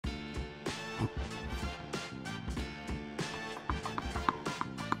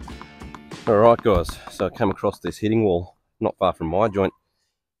Alright guys, so I came across this hitting wall not far from my joint.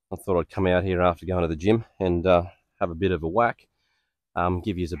 I thought I'd come out here after going to the gym and have a bit of a whack,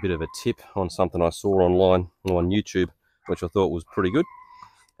 give you a bit of a tip on something I saw online on YouTube, which I thought was pretty good.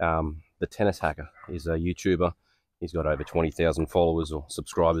 The Tennis Hacker is a YouTuber. He's got over 20,000 followers or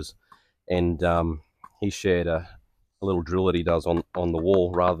subscribers, and he shared a little drill that he does on the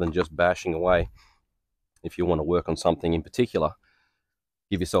wall rather than just bashing away. If you want to work on something in particular,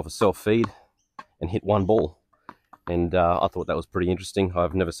 give yourself a self-feed and hit one ball. And I thought that was pretty interesting.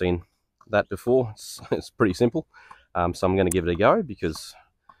 I've never seen that before. It's pretty simple. So I'm going to give it a go, because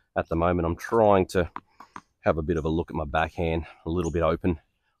at the moment I'm trying to have a bit of a look at my backhand, a little bit open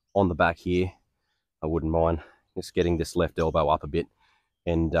on the back here. I wouldn't mind just getting this left elbow up a bit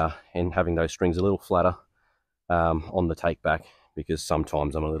and having those strings a little flatter on the take back, because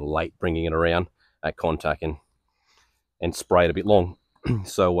sometimes I'm a little late bringing it around at contact and spray it a bit long.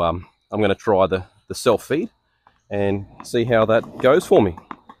 So I'm going to try the self-feed and see how that goes for me.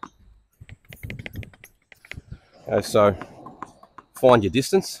 Okay, so find your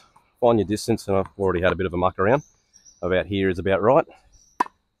distance, and I've already had a bit of a muck around. About here is about right.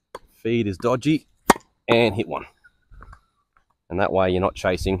 Feed is dodgy, and hit one. And that way you're not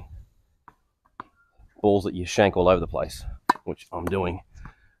chasing balls that you shank all over the place, which I'm doing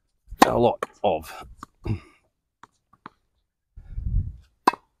a lot of.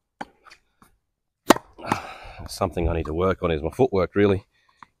 Something I need to work on is my footwork, really,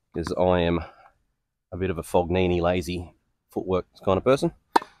 because I am a bit of a Fognini, lazy footwork kind of person.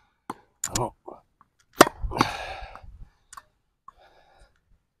 Oh.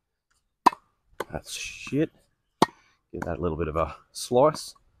 That's shit. Give that a little bit of a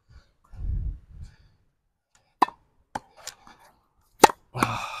slice.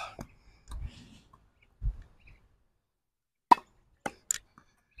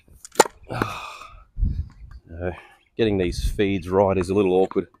 Getting these feeds right is a little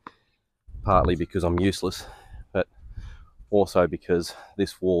awkward, partly because I'm useless, but also because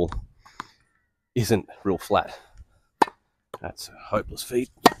this wall isn't real flat. That's a hopeless feed.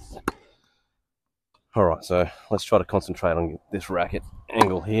 Alright, so let's try to concentrate on this racket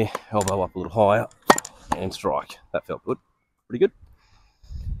angle here. Elbow up a little higher and strike. That felt good. Pretty good.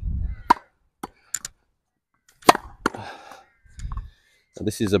 So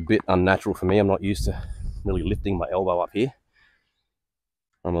this is a bit unnatural for me. I'm not used to really lifting my elbow up here.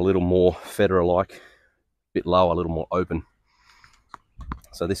 I'm a little more Federer-like, a bit lower, a little more open.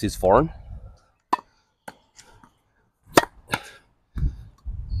 So this is foreign.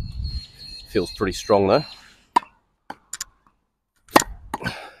 Feels pretty strong though.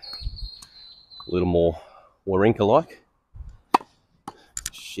 A little more Wawrinka-like.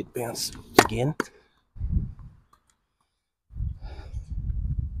 Shit bounce again.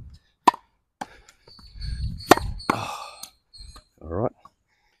 Alright,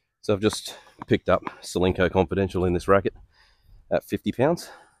 so I've just picked up Solinco Confidential in this racket at 50 pounds.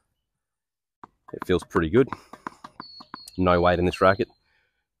 It feels pretty good. No weight in this racket.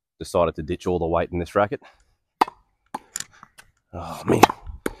 Decided to ditch all the weight in this racket. Oh man.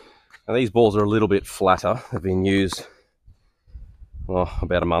 Now these balls are a little bit flatter. They've been used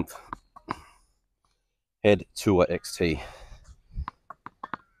about a month. Head Tour XT.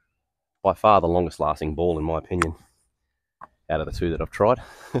 By far the longest lasting ball in my opinion out of the two that I've tried.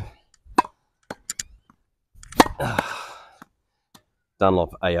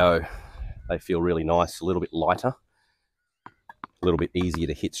 Dunlop AO, they feel really nice, a little bit lighter, a little bit easier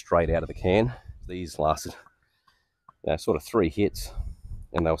to hit straight out of the can. These lasted sort of 3 hits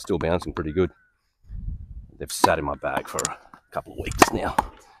and they were still bouncing pretty good. They've sat in my bag for a couple of weeks now.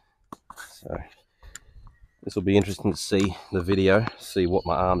 So this will be interesting to see the video, see what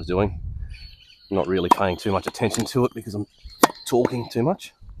my arm's doing. I'm not really paying too much attention to it because I'm talking too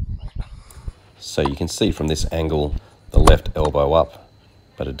much. So you can see from this angle the left elbow up,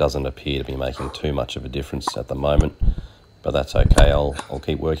 but it doesn't appear to be making too much of a difference at the moment, but that's okay. I'll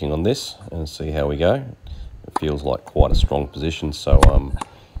keep working on this and see how we go. It feels like quite a strong position, so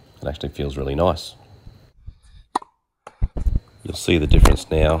it actually feels really nice. You'll see the difference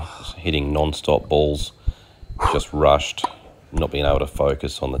now, hitting non-stop balls, just rushed, not being able to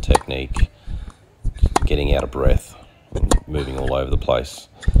focus on the technique, getting out of breath, and moving all over the place.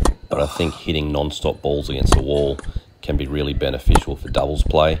 But I think hitting non-stop balls against the wall can be really beneficial for doubles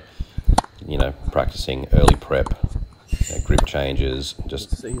play. You know, practicing early prep, grip changes,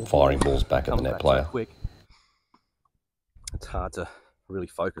 just firing balls back at the net player. It's hard to really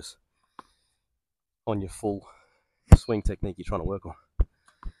focus on your full swing technique you're trying to work on.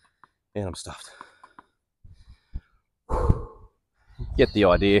 And I'm stuffed. Get the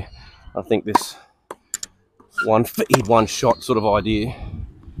idea. I think this one feed, one shot sort of idea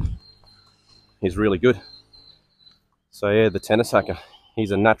is really good. So yeah, the Tennis Hacker,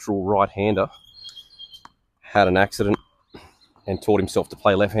 he's a natural right-hander, had an accident and taught himself to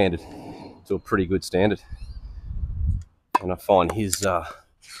play left-handed to a pretty good standard. And I find his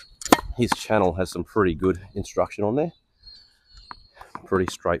channel has some pretty good instruction on there.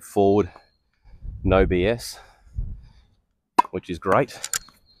 Pretty straightforward, no BS, which is great.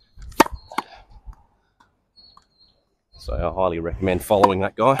 So I highly recommend following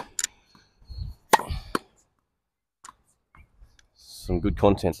that guy. Some good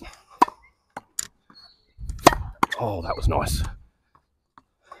content. Oh, that was nice. So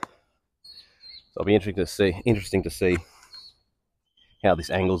it'll be interesting to see how this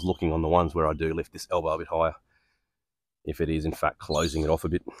angle's looking on the ones where I do lift this elbow a bit higher. If it is in fact closing it off a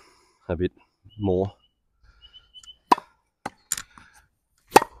bit more.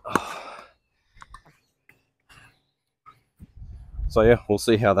 So yeah, we'll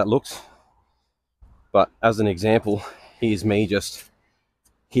see how that looks. But as an example, here's me just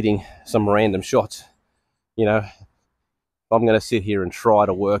hitting some random shots. You know, I'm going to sit here and try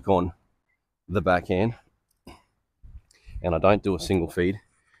to work on the backhand, and I don't do a single feed,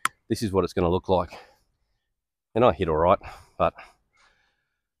 this is what it's going to look like. And I hit all right, but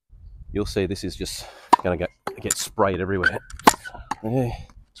you'll see this is just going to get sprayed everywhere. Yeah.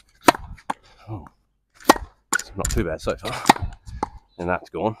 Oh, it's not too bad so far. And that's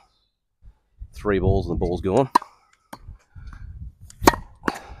gone. 3 balls and the ball's gone.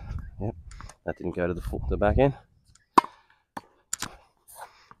 Yep, that didn't go to the back end.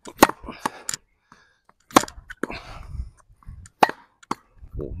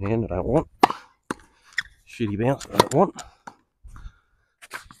 Forehand I don't want. Shitty bounce I don't want.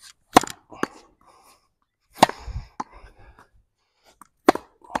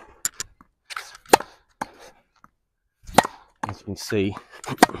 As you can see,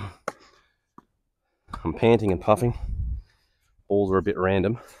 I'm panting and puffing. Balls are a bit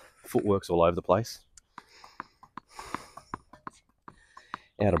random. Footwork's all over the place.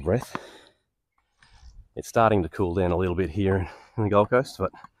 Out of breath. It's starting to cool down a little bit here in the Gold Coast,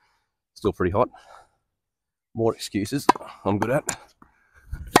 but still pretty hot. More excuses I'm good at.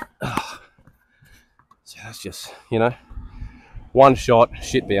 So that's just, you know, one shot,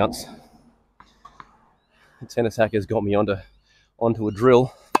 shit bounce. The Tennis Hacker's got me onto a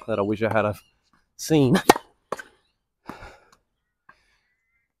drill that I wish I had seen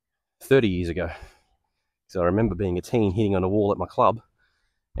 30 years ago. So I remember being a teen hitting on a wall at my club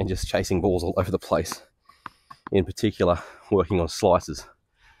and just chasing balls all over the place. In particular, working on slices.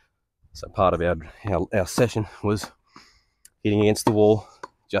 So part of our session was hitting against the wall,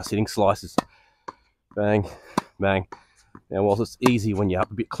 just hitting slices. Bang, bang. Now whilst it's easy when you're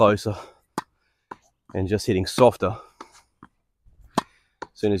up a bit closer and just hitting softer, as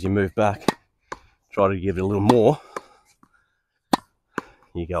soon as you move back, try to give it a little more,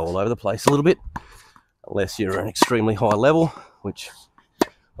 you go all over the place a little bit, unless you're at an extremely high level, which I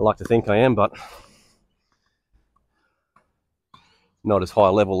like to think I am, but not as high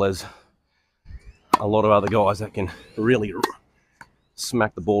level as a lot of other guys that can really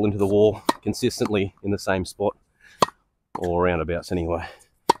smack the ball into the wall consistently in the same spot, or roundabouts anyway.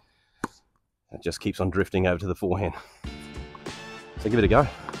 It just keeps on drifting over to the forehand. So give it a go.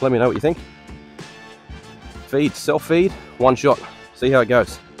 Let me know what you think. Feed, self-feed, one shot. See how it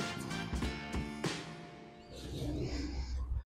goes.